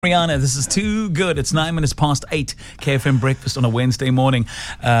Rihanna, this is too good. It's 9 minutes past 8. KFM breakfast on a Wednesday morning.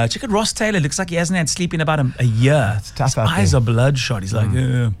 Check out Ross Taylor. Looks like he hasn't had sleep in about a year. It's tough. His eyes are bloodshot. He's like, I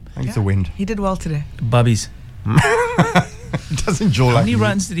think it's the wind. He did well today. bubbies. It doesn't jaw How like many me.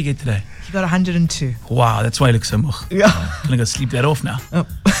 runs did he get today? He got 102. Wow, that's why he looks so mugh. Yeah. Gonna go sleep that off now.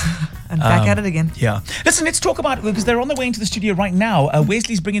 And back at it again. Yeah. Listen, let's talk about, because they're on the way into the studio right now.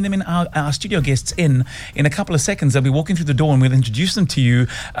 Wesley's bringing them in, our studio guests in a couple of seconds. They'll be walking through the door and we'll introduce them to you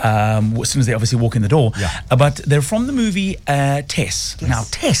as soon as they obviously walk in the door. Yeah. But they're from the movie Tess. Yes. Now,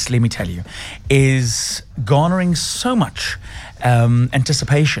 Tess, let me tell you, is garnering so much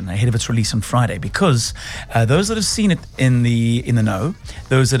anticipation ahead of its release on Friday, because those that have seen it in the know,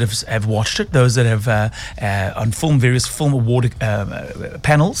 those that have watched it, those that have on various film award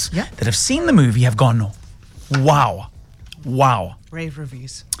panels, Yeah. that have seen the movie have gone, wow. Rave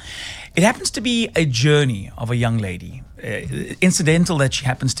reviews. It happens to be a journey of a young lady. Incidental that she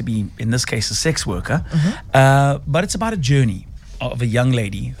happens to be, in this case, a sex worker, but it's about a journey of a young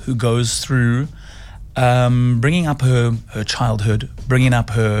lady who goes through bringing up her childhood, bringing up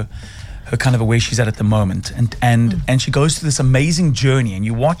her kind of where she's at the moment, and she goes through this amazing journey, and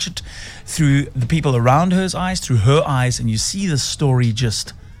you watch it through the people around her eyes, through her eyes, and you see the story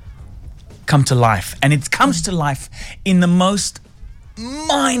just come to life. And it comes to life in the most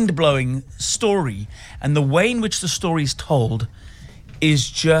mind-blowing story, and the way in which the story is told is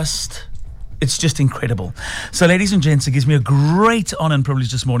just... It's just incredible. So, ladies and gents, it gives me a great honor and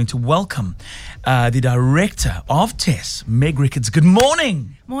privilege this morning to welcome the director of Tess, Meg Rickards. Good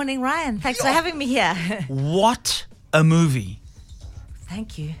morning. Morning, Ryan. Thanks for having me here. What a movie!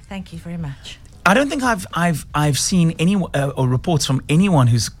 Thank you very much. I don't think I've seen any or reports from anyone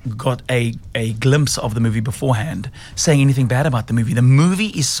who's got a glimpse of the movie beforehand saying anything bad about the movie. The movie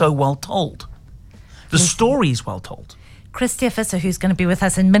is so well told. The story is well told. Christia, Visser, who's going to be with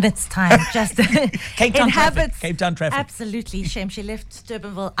us in minutes' time, just Cape Town traffic. Cape Town traffic. Absolutely. Shame she left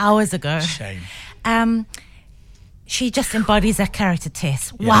Durbanville hours ago. Shame. She just embodies that character,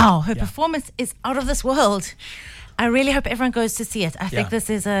 Tess. Yeah. Wow, her Yeah. performance is out of this world. I really hope everyone goes to see it. I think Yeah. this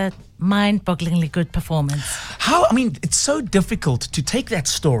is a mind-bogglingly good performance. It's so difficult to take that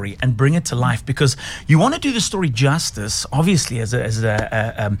story and bring it to life, because you want to do the story justice. Obviously, as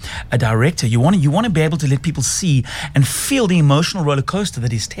a director, you want to be able to let people see and feel the emotional roller coaster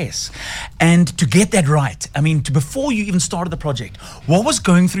that is Tess, and to get that right. Before you even started the project, what was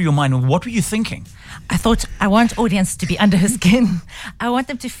going through your mind? What were you thinking? I thought, I want audience to be under her skin. I want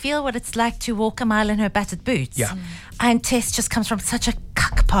them to feel what it's like to walk a mile in her battered boots. Yeah. And Tess just comes from such a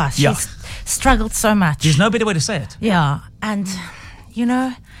cuck past. Yeah. She's struggled so much. There's no better way to say it. Yeah. And,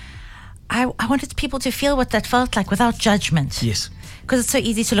 I wanted people to feel what that felt like without judgment. Yes. Because it's so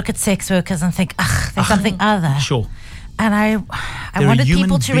easy to look at sex workers and think, there's something other. Sure. And I They're a wanted human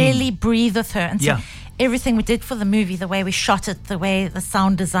people to being. really breathe with her. And so Yeah. everything we did for the movie, the way we shot it, the way the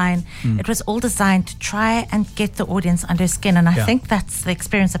sound design, it was all designed to try and get the audience under skin. And I Yeah. think that's the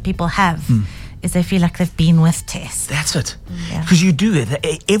experience that people have, is they feel like they've been with Tess. That's it. Yeah. Because you do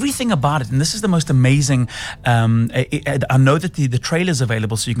it. Everything about it. And this is the most amazing. I know that the trailer's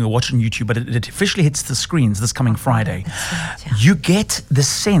available, so you can go watch it on YouTube, but it officially hits the screens this coming Friday. That's right, yeah. You get the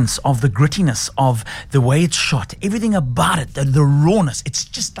sense of the grittiness of the way it's shot. Everything about it, the rawness. It's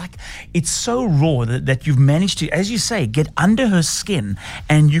just like, it's so raw that you've managed to, as you say, get under her skin,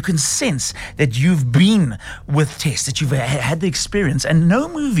 and you can sense that you've been with Tess, that you've had the experience. And no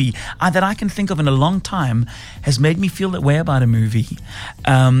movie that I can think of in a long time has made me feel that way about a movie,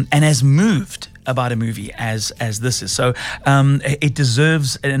 and has moved about a movie as this is. So it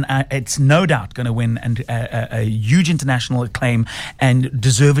deserves, and it's no doubt going to win a huge international acclaim, and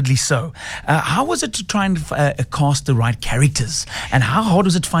deservedly so. How was it to try and cast the right characters, and how hard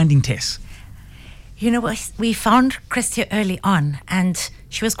was it finding Tess? We found Christia early on, and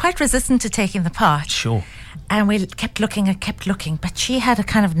she was quite resistant to taking the part. Sure. And we kept looking, but she had a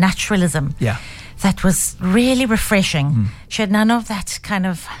kind of naturalism that was really refreshing. She had none of that kind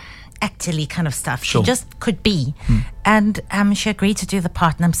of actorly kind of stuff. Sure. She just could be. And she agreed to do the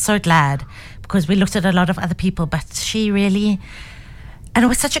part, and I'm so glad, because we looked at a lot of other people, but she really... And it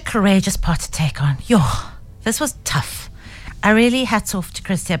was such a courageous part to take on. This was tough. I really hats off to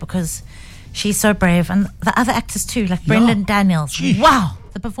Christia, because she's so brave. And the other actors too, like Brendan Daniels. Gee. Wow,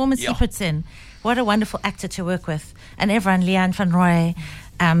 the performance he puts in. What a wonderful actor to work with. And everyone, Leanne van Roy,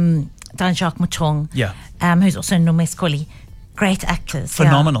 Dan-Jacques Mouton, who's also in Nomeskoli. great actors.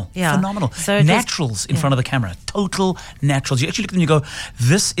 Phenomenal. Yeah. Phenomenal. So it was- naturals in front of the camera. Total naturals. You actually look at them and you go,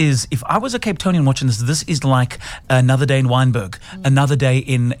 this is, if I was a Cape Townian watching this is like another day in Wynberg, another day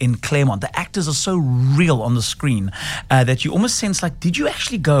in Claremont. The actors are so real on the screen that you almost sense like, did you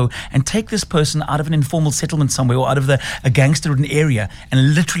actually go and take this person out of an informal settlement somewhere or out of a gangster-ridden area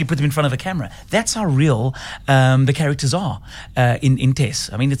and literally put them in front of a camera? That's how real the characters are in Tess.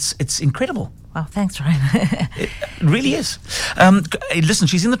 I mean, it's incredible. Wow, thanks, Ryan. It really is. Listen,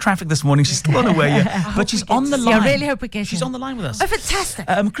 she's in the traffic this morning. She's still on her way here, but she's on the line. I really hope we get She's her. on the line with us. Oh, fantastic.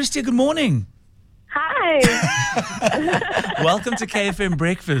 Christia, good morning. Hi. Welcome to KFM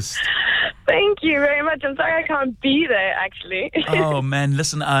Breakfast. Thank you very much. I'm sorry I can't be there, actually. Oh, man,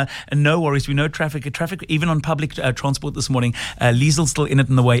 listen, no worries. We know traffic, even on public transport this morning. Liesel's still in it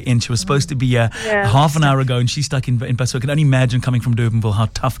on the way in. She was supposed to be half an hour ago, and she's stuck in bus. So I can only imagine coming from Durbanville how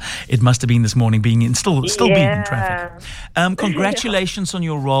tough it must have been this morning, being in still being in traffic. Congratulations on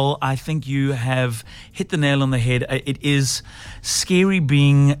your role. I think you have hit the nail on the head. It is scary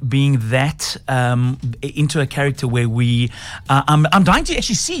being that into a character where I'm dying to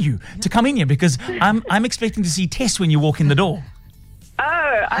actually see you, to come in here, because I'm expecting to see Tess when you walk in the door.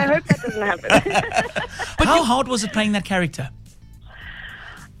 Oh, I hope that doesn't happen. But how hard was it playing that character?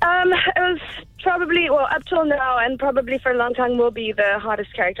 It was probably, up till now, and probably for a long time will be the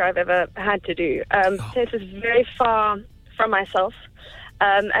hardest character I've ever had to do. Tess is very far from myself.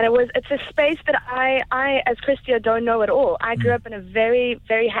 And it's a space that I, as Christia, don't know at all. I grew up in a very,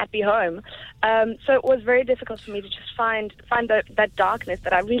 very happy home. So it was very difficult for me to just find that darkness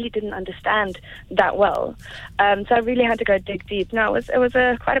that I really didn't understand that well. So I really had to go dig deep. No, it was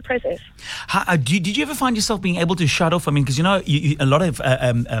quite a process. Did you ever find yourself being able to shut off? I mean, because a lot of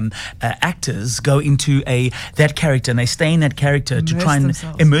actors go into that character and they stay in that character to try and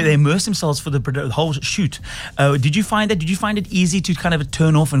immerse themselves for the whole shoot. Did you find that? Did you find it easy to kind of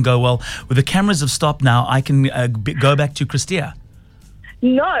turn off and go, well, with the cameras have stopped now, I can go back to Christia?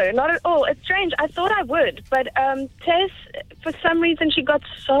 No, not at all. It's strange. I thought I would, but Tess, for some reason, she got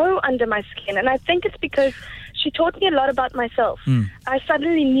so under my skin, and I think it's because she taught me a lot about myself. I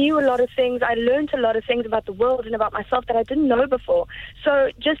suddenly knew a lot of things. I learned a lot of things about the world and about myself that I didn't know before.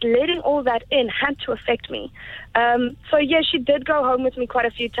 So just letting all that in had to affect me. So yeah, she did go home with me quite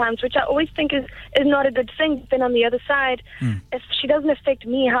a few times, which I always think is not a good thing. Then on the other side, if she doesn't affect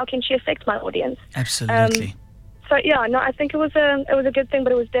me, how can she affect my audience? Absolutely. So yeah, no, I think it was a good thing,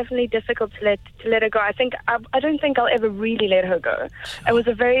 but it was definitely difficult to let her go. I don't think I'll ever really let her go. It was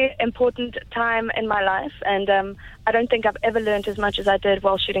a very important time in my life, and I don't think I've ever learned as much as I did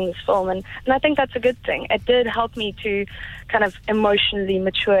while shooting this film, and I think that's a good thing. It did help me to kind of emotionally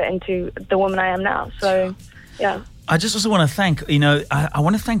mature into the woman I am now. So yeah. I just also want to thank, I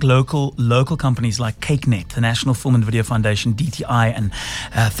want to thank local companies like CakeNet, the National Film and Video Foundation, DTI, and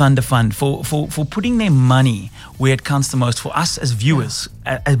Thunder Fund for putting their money where it counts the most for us as viewers,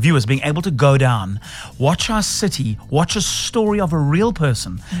 being able to go down, watch our city, watch a story of a real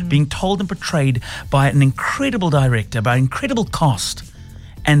person being told and portrayed by an incredible director, by an incredible cast.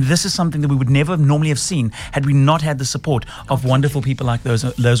 And this is something that we would never normally have seen had we not had the support of wonderful people like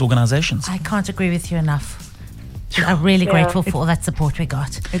those organizations. I can't agree with you enough. I'm really grateful for all that support we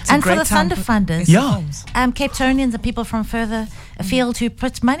got. And for the Thunder Funders, Cape Townians and people from further afield who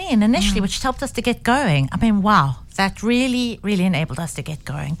put money in initially, which helped us to get going. I mean, wow, that really, really enabled us to get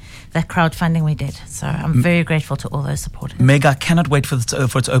going, that crowdfunding we did. So I'm very grateful to all those supporters. Meg, I cannot wait for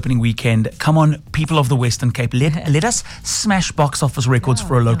its opening weekend. Come on, people of the Western Cape, let us smash box office records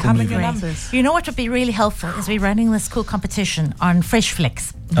for a local movie. You know what would be really helpful is we're running this cool competition on Fresh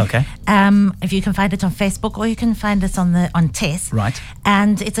Flicks. Okay. If you can find it on Facebook, or you can find it on Tess. Right.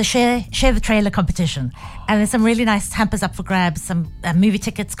 And it's a share the trailer competition. And there's some really nice hampers up for grabs, some movie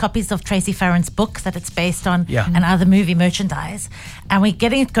tickets, copies of Tracy Farron's book that it's based on, and other movie merchandise. And we're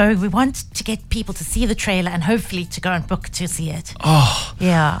getting it going. We want to get people to see the trailer and hopefully to go and book to see it. Oh.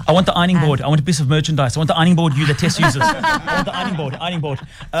 Yeah. I want the ironing board. I want a piece of merchandise. I want the ironing board that Tess uses. I want the ironing board.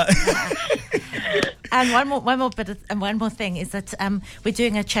 And one more thing is that we're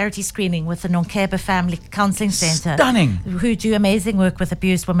doing a charity screening with the Nonkeba Family Counselling Centre. Stunning. Who do amazing work with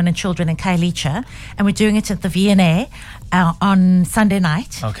abused women and children in Khayelitsha. And we're doing it at the V&A on Sunday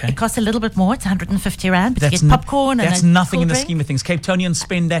night. Okay. It costs a little bit more. It's 150 Rand, but you get popcorn and that's nothing in the scheme of things. Cape Townians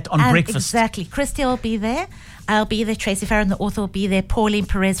spend that on breakfast. Exactly. Christia will be there. I'll be there. Tracy Farron, the author, will be there. Pauline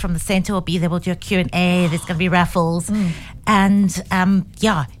Perez from the centre will be there. We'll do a Q&A. There's going to be raffles. And,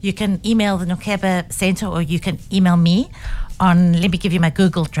 you can email the Nonkeba Centre, or you can email me on, let me give you my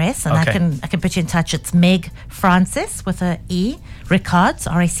Google address, and I can put you in touch. It's Meg Francis with a E, Rickards,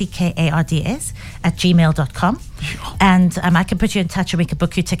 Rickards, @gmail.com. And I can put you in touch and we can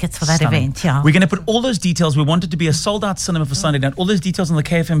book you tickets for that Stunning. event. Yeah. We're going to put all those details. We want it to be a sold-out cinema for Sunday night. All those details on the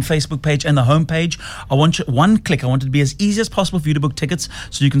KFM Facebook page and the homepage. I want you one click. I want it to be as easy as possible for you to book tickets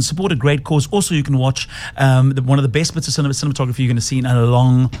so you can support a great cause. Also, you can watch one of the best bits of cinematography you're going to see in a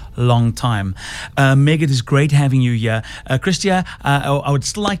long, long time. Meg, it is great having you here. Christia, I would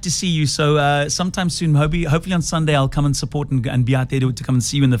still like to see you. So sometime soon, hopefully on Sunday, I'll come and support and be out there to come and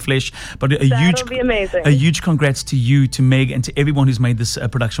see you in the flesh. But That'll be amazing. A huge congrats to you, to Meg, and to everyone who's made this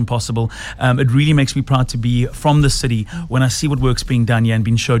production possible. It really makes me proud to be from the city when I see what work's being done here and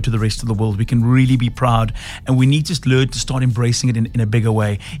being showed to the rest of the world. We can really be proud, and we need to learn to start embracing it in a bigger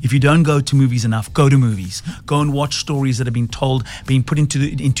way. If you don't go to movies enough, go to movies. Go and watch stories that have been told, being put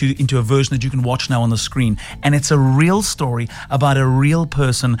into a version that you can watch now on the screen. And it's a real story about a real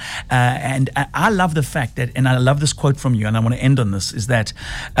person. And I love the fact that, and I love this quote from you, and I want to end on this, is that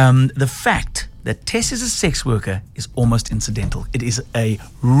the fact that Tess is a sex worker is almost incidental. It is a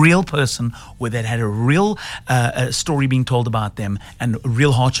real person that had a real story being told about them and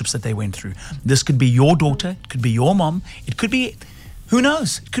real hardships that they went through. This could be your daughter, it could be your mom, it could be, who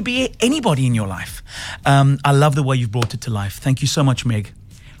knows, it could be anybody in your life. I love the way you've brought it to life. Thank you so much, Meg.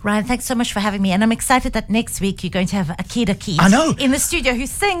 Ryan, thanks so much for having me. And I'm excited that next week you're going to have Akida Keith I know. in the studio, who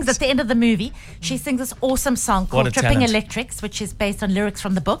sings at the end of the movie. She sings this awesome song What a called Tripping talent. Electrics, which is based on lyrics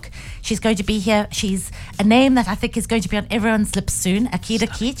from the book. She's going to be here. She's a name that I think is going to be on everyone's lips soon.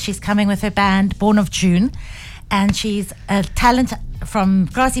 Akida Keith. She's coming with her band Born of June. And she's a talent from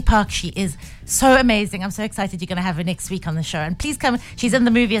Grassy Park. She is so amazing. I'm so excited you're going to have her next week on the show. And please come. She's in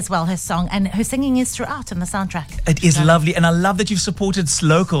the movie as well, her song. And her singing is throughout in the soundtrack. It is lovely, and I love that you've supported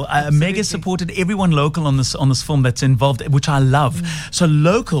local. Meg has supported everyone local on this film that's involved, which I love. So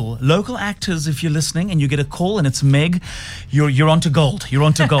local actors, if you're listening and you get a call and it's Meg, you're onto gold. You're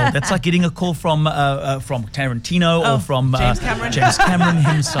onto gold. That's like getting a call from Tarantino or from James Cameron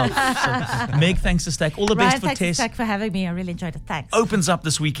himself. So, Meg, thanks to Stack. All the Ryan, best for thanks Tess. Stack for having me. I really enjoyed it. Thanks. Opens up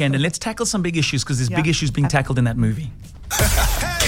this weekend, and let's tackle some big issues because there's big issues being tackled in that movie.